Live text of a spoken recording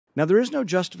Now, there is no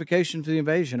justification for the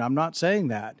invasion. I'm not saying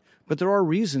that. But there are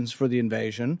reasons for the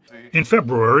invasion. In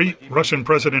February, Russian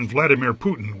President Vladimir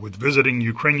Putin, with visiting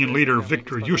Ukrainian leader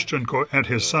Viktor Yushchenko at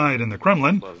his side in the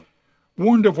Kremlin,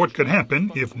 warned of what could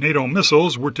happen if NATO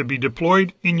missiles were to be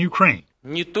deployed in Ukraine.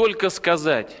 Не только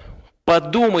сказать,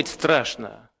 подумать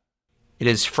страшно. It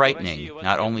is frightening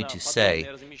not only to say,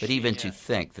 but even to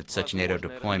think that such NATO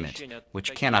deployment,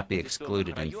 which cannot be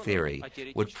excluded in theory,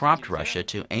 would prompt Russia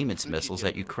to aim its missiles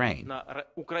at Ukraine.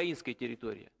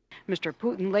 Mr.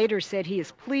 Putin later said he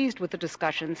is pleased with the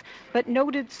discussions, but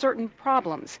noted certain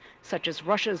problems, such as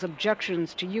Russia's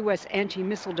objections to U.S.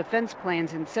 anti-missile defense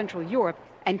plans in Central Europe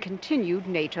and continued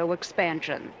NATO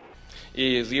expansion.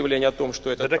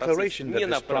 The declaration that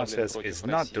this process is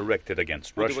not directed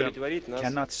against Russia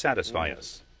cannot satisfy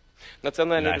us.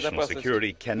 National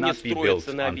security cannot be built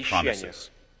on promises.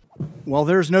 While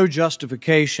there's no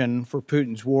justification for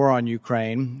Putin's war on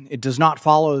Ukraine, it does not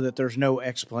follow that there's no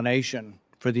explanation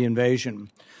for the invasion.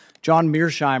 John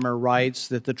Mearsheimer writes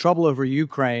that the trouble over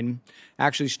Ukraine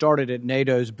actually started at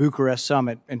NATO's Bucharest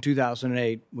Summit in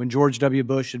 2008 when George W.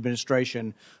 Bush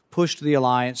administration pushed the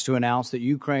alliance to announce that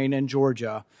Ukraine and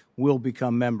Georgia will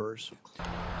become members.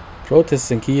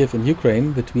 Protests in Kiev and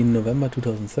Ukraine between November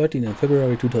 2013 and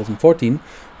February 2014,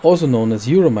 also known as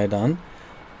Euromaidan,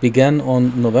 began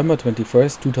on November 21,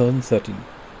 2013.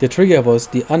 The trigger was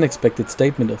the unexpected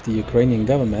statement of the Ukrainian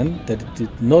government that it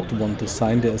did not want to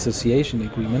sign the association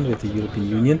agreement with the European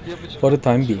Union for the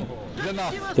time being.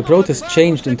 The protests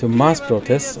changed into mass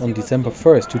protests on December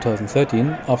 1, 2013,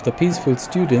 after peaceful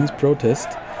students'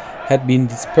 protests had been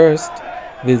dispersed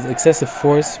with excessive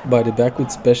force by the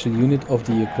Berkut Special Unit of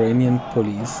the Ukrainian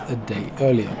police a day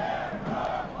earlier.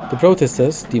 The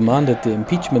protesters demanded the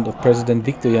impeachment of President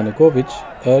Viktor Yanukovych,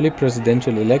 early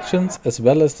presidential elections, as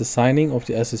well as the signing of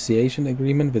the association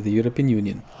agreement with the European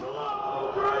Union.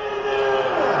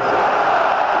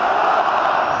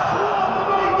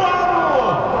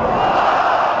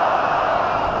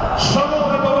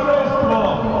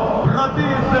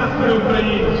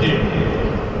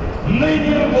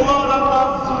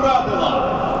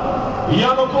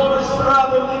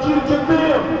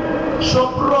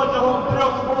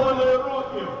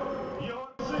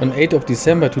 On 8 of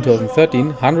December 2013,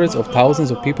 hundreds of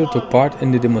thousands of people took part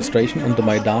in the demonstration on the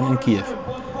Maidan in Kiev.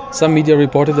 Some media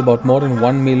reported about more than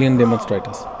 1 million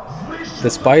demonstrators.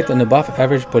 Despite an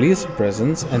above-average police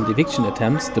presence and eviction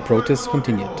attempts, the protests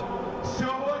continued.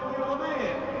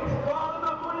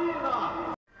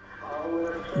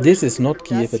 This is not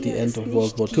Kiev at the end of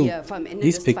World War II.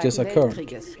 These pictures are current.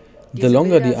 The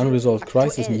longer the unresolved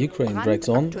crisis in Ukraine drags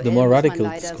on, the more radical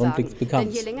this conflict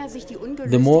becomes.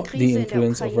 The more the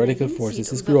influence of radical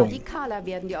forces is growing.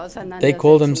 They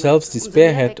call themselves the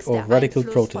spearhead of radical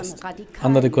protest.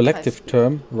 Under the collective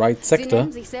term right sector,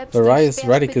 various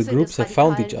radical groups have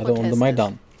found each other on the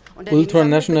Maidan.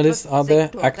 Ultranationalists are there,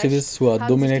 activists who are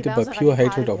dominated by pure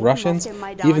hatred of Russians,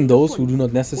 even those who do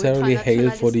not necessarily hail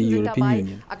for the European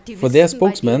Union. For their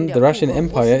spokesman, the Russian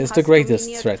Empire is the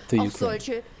greatest threat to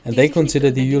Ukraine, and they consider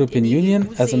the European Union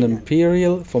as an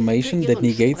imperial formation that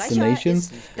negates the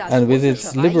nations and with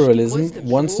its liberalism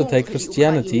wants to take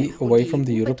Christianity away from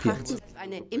the Europeans.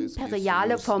 Eine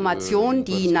imperiale Formation,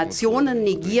 die Nationen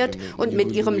negiert und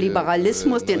mit ihrem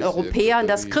Liberalismus den Europäern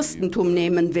das Christentum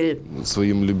nehmen will.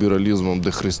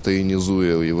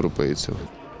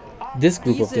 This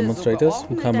group of demonstrators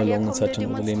who come along in such an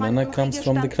orderly manner comes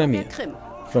from the Crimea,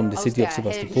 from the city of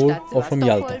Sevastopol or from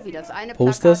Yalta.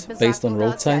 Posters based on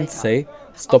road signs say,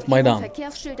 "Stop Maidan."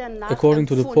 According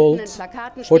to the polls,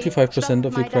 45%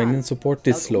 of Ukrainians support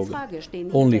this slogan,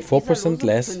 only 4%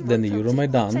 less than the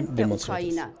Euromaidan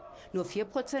demonstrators. Nur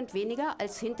 4% weniger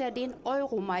als hinter den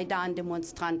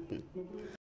Euromaidan-Demonstranten.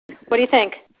 What do you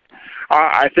think?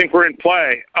 I think we're in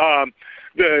play.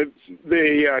 The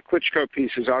Klitschko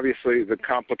piece is obviously the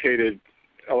complicated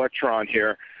electron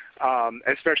here.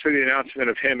 Especially the announcement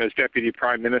of him as Deputy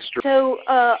Prime Minister. So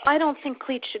I don't think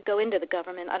Klitsch should go into the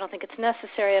government. I don't think it's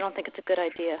necessary. I don't think it's a good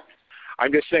idea.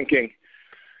 I'm just thinking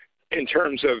in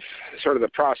terms of sort of the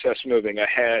process moving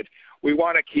ahead, we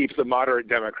want to keep the moderate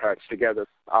Democrats together.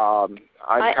 I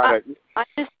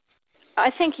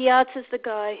think Yats is the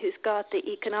guy who's got the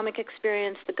economic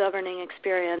experience, the governing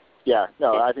experience. Yeah, no,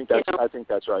 I think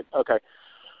that's right. Okay.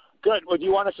 Good. Well, do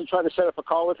you want us to try to set up a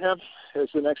call with him as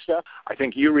the next step? I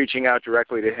think you reaching out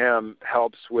directly to him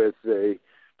helps with the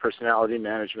personality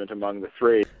management among the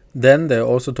three. Then they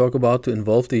also talk about to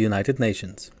involve the United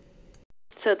Nations.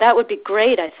 So that would be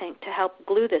great, I think, to help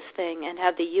glue this thing and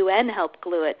have the UN help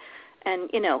glue it.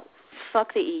 And,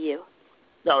 fuck the EU.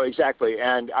 No, exactly.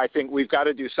 And I think we've got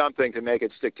to do something to make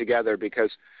it stick together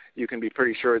because you can be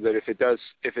pretty sure that if it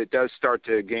does start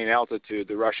to gain altitude,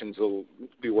 the Russians will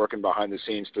be working behind the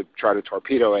scenes to try to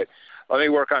torpedo it. Let me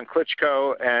work on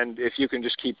Klitschko, and if you can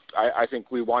just keep, I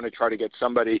think we want to try to get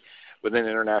somebody with an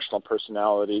international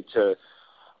personality to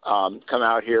come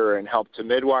out here and help to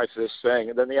midwife this thing.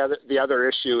 And then the other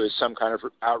issue is some kind of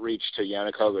outreach to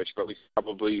Yanukovych, but we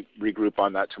probably regroup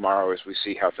on that tomorrow as we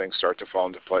see how things start to fall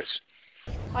into place.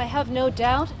 I have no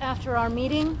doubt after our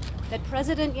meeting that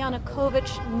President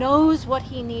Yanukovych knows what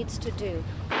he needs to do.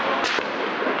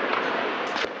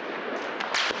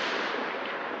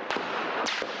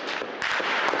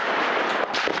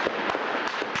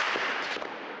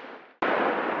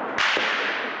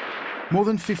 More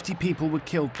than 50 people were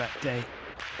killed that day.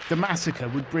 The massacre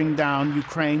would bring down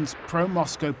Ukraine's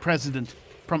pro-Moscow president,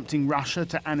 prompting Russia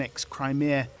to annex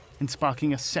Crimea and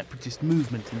sparking a separatist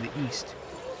movement in the east.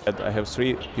 I have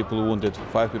 3 people wounded,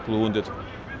 5 people wounded.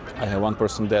 I have 1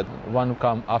 person dead. One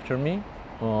come after me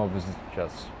with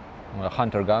just a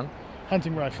hunter gun.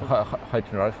 Hunting rifle.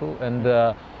 Hunting rifle. And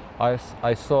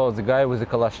I saw the guy with the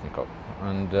Kalashnikov.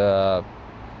 And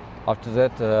after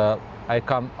that, I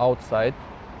come outside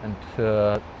and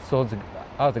saw the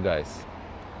other guys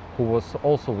who was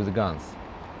also with guns.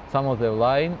 Some of them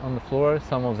lying on the floor,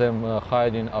 some of them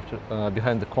hiding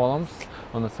behind the columns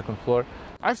on the 2nd floor.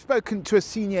 I've spoken to a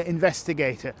senior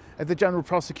investigator at the General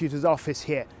Prosecutor's office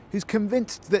here who's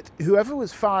convinced that whoever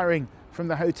was firing from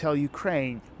the Hotel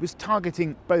Ukraine was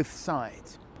targeting both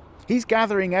sides. He's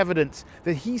gathering evidence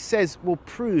that he says will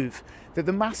prove that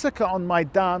the massacre on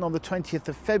Maidan on the 20th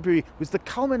of February was the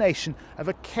culmination of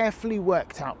a carefully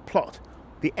worked out plot,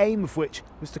 the aim of which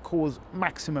was to cause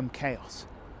maximum chaos.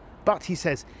 But, he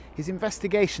says, his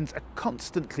investigations are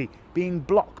constantly being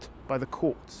blocked by the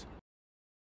courts.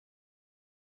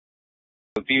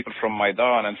 The people from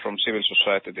Maidan and from civil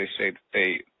society, they say that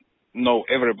they know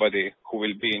everybody who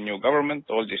will be in new government.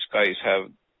 All these guys have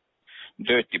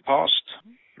dirty past.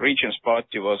 Region's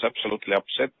party was absolutely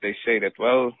upset. They say that,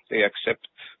 well, they accept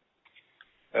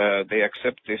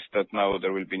this, that now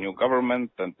there will be new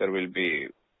government and there will be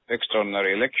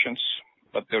extraordinary elections,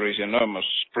 but there is enormous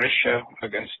pressure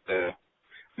against the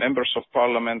members of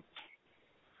parliament,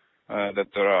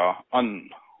 that there are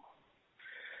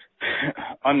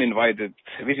uninvited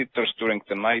visitors during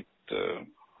the night to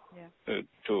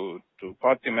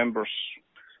party members.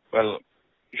 Well,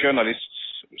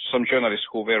 some journalists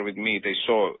who were with me, they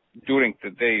saw during the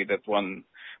day that one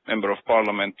member of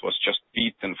parliament was just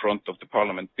beat in front of the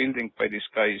parliament building by these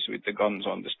guys with the guns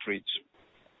on the streets.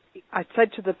 I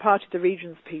said to the Party of the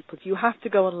Regions people, you have to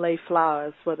go and lay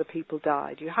flowers where the people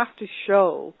died. You have to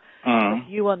show that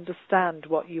you understand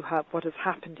what has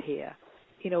happened here.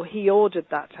 You know, he ordered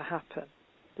that to happen.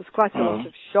 There's quite a lot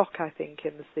of shock, I think,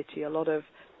 in the city, a lot of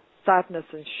sadness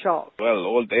and shock. Well,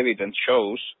 all the evidence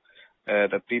shows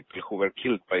that people who were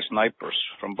killed by snipers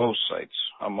from both sides,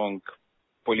 among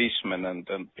policemen and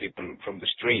people from the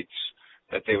streets,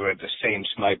 that they were the same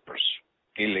snipers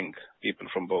killing people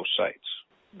from both sides.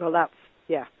 Well,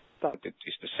 But it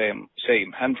is the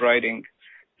same handwriting,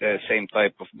 the same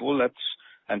type of bullets,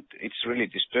 and it's really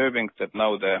disturbing that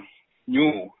now the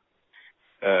new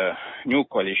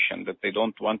coalition, that they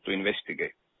don't want to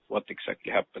investigate what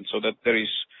exactly happened, so that there is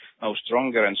now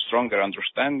stronger and stronger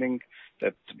understanding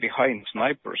that behind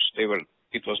snipers,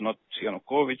 it was not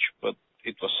Yanukovych, but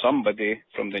it was somebody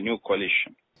from the new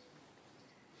coalition.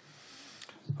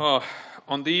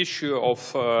 On the issue of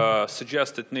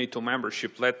suggested NATO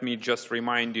membership, let me just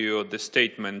remind you the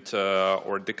statement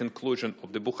or the conclusion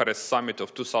of the Bucharest Summit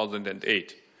of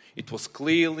 2008. It was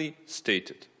clearly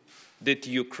stated that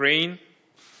Ukraine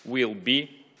will be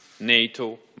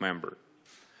NATO member.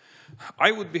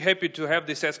 I would be happy to have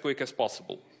this as quick as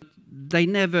possible. They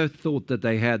never thought that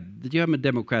they had the German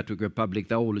Democratic Republic.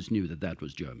 They always knew that that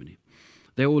was Germany.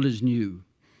 They always knew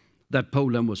that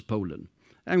Poland was Poland.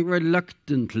 And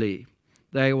reluctantly,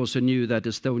 they also knew that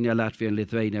Estonia, Latvia and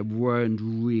Lithuania weren't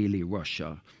really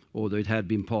Russia, although it had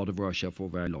been part of Russia for a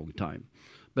very long time.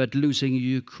 But losing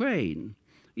Ukraine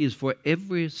is for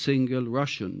every single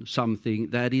Russian something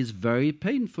that is very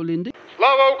painful indeed.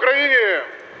 Slava Ukraini!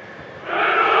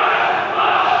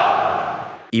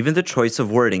 Even the choice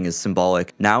of wording is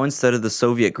symbolic. Now, instead of the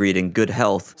Soviet greeting, good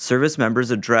health, service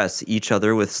members address each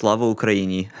other with Slava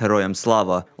Ukraini, Heroyam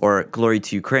Slava, or glory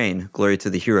to Ukraine, glory to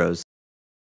the heroes.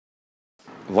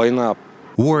 War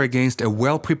War against a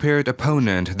well-prepared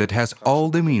opponent that has all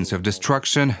the means of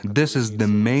destruction, this is the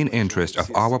main interest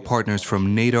of our partners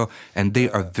from NATO, and they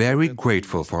are very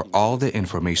grateful for all the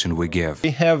information we give. We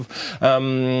have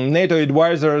NATO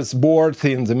advisors board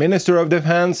in the Ministry of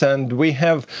Defense, and we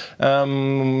have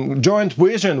joint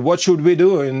vision. What should we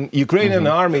do in Ukrainian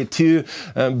army to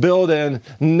build a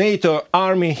NATO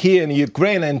army here in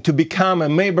Ukraine and to become a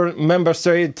member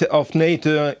state of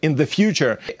NATO in the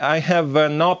future? I have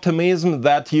an optimism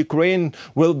that Ukraine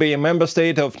will be a member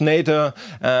state of NATO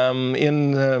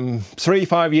in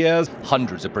 3-5 years.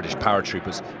 Hundreds of British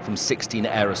paratroopers from 16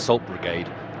 Air Assault Brigade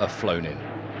are flown in.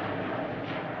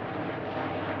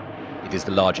 It is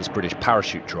the largest British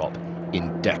parachute drop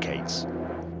in decades.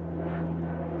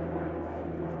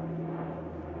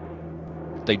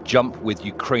 They jump with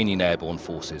Ukrainian airborne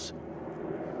forces,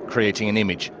 creating an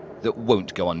image that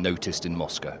won't go unnoticed in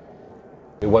Moscow.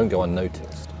 It won't go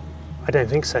unnoticed? I don't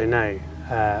think so, no.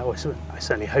 I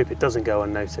certainly hope it doesn't go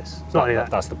unnoticed. It's not only that.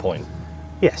 That's the point.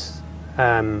 Yes.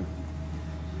 Yeah.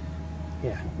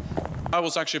 I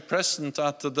was actually present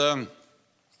at the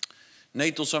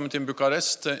NATO Summit in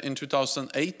Bucharest in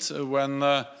 2008 when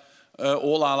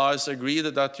all allies agreed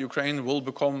that Ukraine will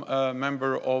become a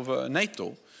member of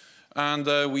NATO. And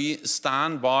we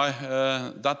stand by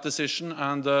that decision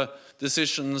and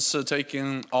decisions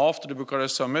taken after the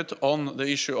Bucharest Summit on the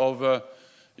issue of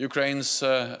Ukraine's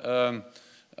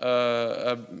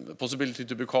possibility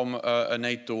to become a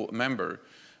NATO member.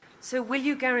 So will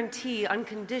you guarantee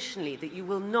unconditionally that you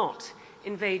will not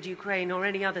invade Ukraine or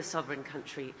any other sovereign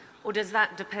country, or does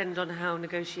that depend on how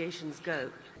negotiations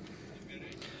go?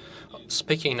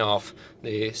 Speaking of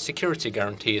the security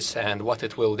guarantees and what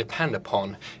it will depend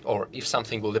upon, or if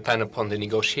something will depend upon the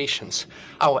negotiations,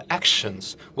 our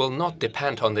actions will not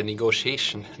depend on the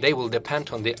negotiation. They will depend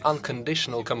on the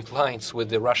unconditional compliance with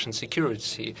the Russian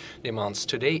security demands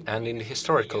today and in the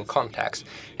historical context.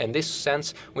 In this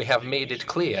sense, we have made it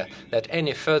clear that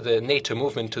any further NATO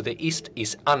movement to the east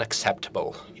is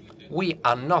unacceptable. We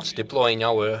are not deploying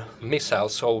our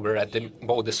missiles over at the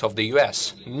borders of the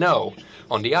US. No.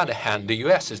 On the other hand, the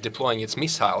US is deploying its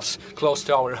missiles close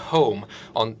to our home,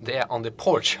 on the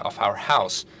porch of our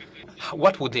house.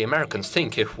 What would the Americans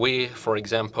think if we, for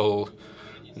example,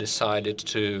 decided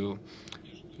to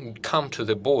come to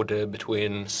the border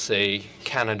between, say,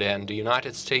 Canada and the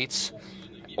United States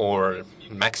or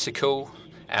Mexico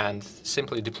and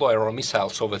simply deploy our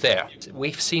missiles over there?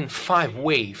 We've seen 5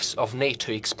 waves of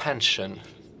NATO expansion.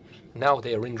 Now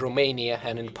they're in Romania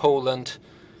and in Poland,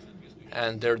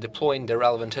 and they're deploying the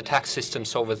relevant attack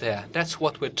systems over there. That's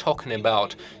what we're talking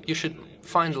about. You should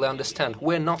finally understand,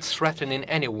 we're not threatening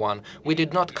anyone. We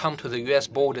did not come to the US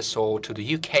borders or to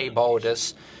the UK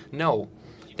borders. No,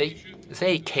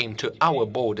 they came to our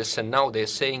borders, and now they're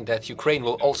saying that Ukraine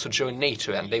will also join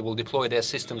NATO and they will deploy their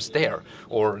systems there.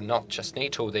 Or not just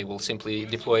NATO, they will simply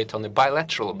deploy it on a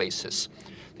bilateral basis.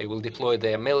 They will deploy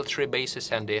their military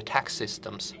bases and their attack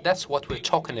systems. That's what we're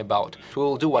talking about. We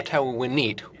will do whatever we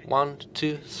need. 1,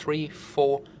 2, 3,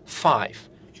 4, 5.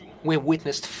 We've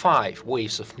witnessed 5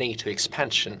 waves of NATO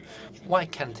expansion. Why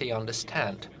can't they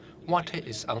understand? What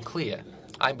is unclear?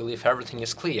 I believe everything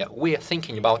is clear. We are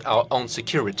thinking about our own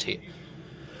security.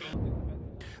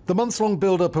 The months-long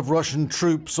build-up of Russian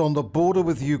troops on the border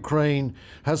with Ukraine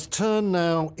has turned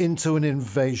now into an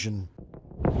invasion.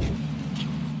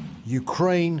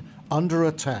 Ukraine under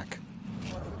attack.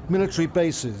 Military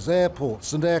bases,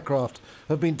 airports and aircraft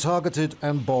have been targeted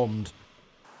and bombed.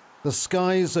 The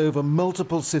skies over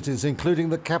multiple cities, including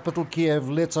the capital Kiev,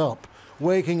 lit up,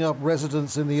 waking up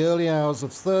residents in the early hours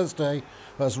of Thursday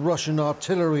as Russian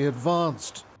artillery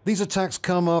advanced. These attacks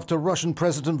come after Russian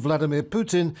President Vladimir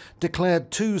Putin declared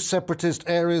 2 separatist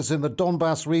areas in the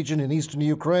Donbass region in eastern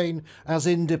Ukraine as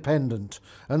independent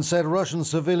and said Russian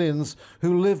civilians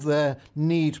who live there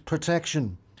need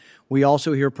protection. We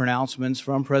also hear pronouncements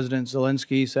from President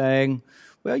Zelensky saying,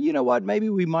 well, you know what, maybe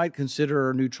we might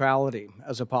consider neutrality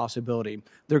as a possibility.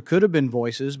 There could have been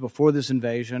voices before this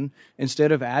invasion,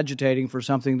 instead of agitating for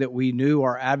something that we knew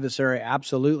our adversary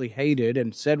absolutely hated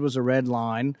and said was a red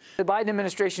line. The Biden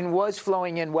administration was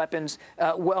flowing in weapons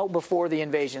well before the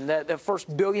invasion. The first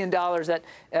 $1 billion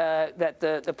that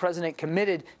the president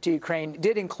committed to Ukraine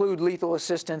did include lethal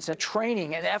assistance and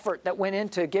training and effort that went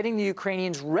into getting the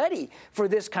Ukrainians ready for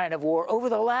this kind of war over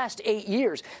the last 8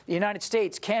 years. The United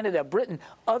States, Canada, Britain,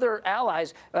 other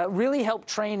allies really helped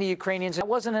train the Ukrainians. That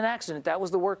wasn't an accident. That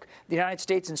was the work of the United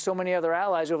States and so many other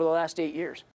allies over the last 8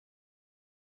 years.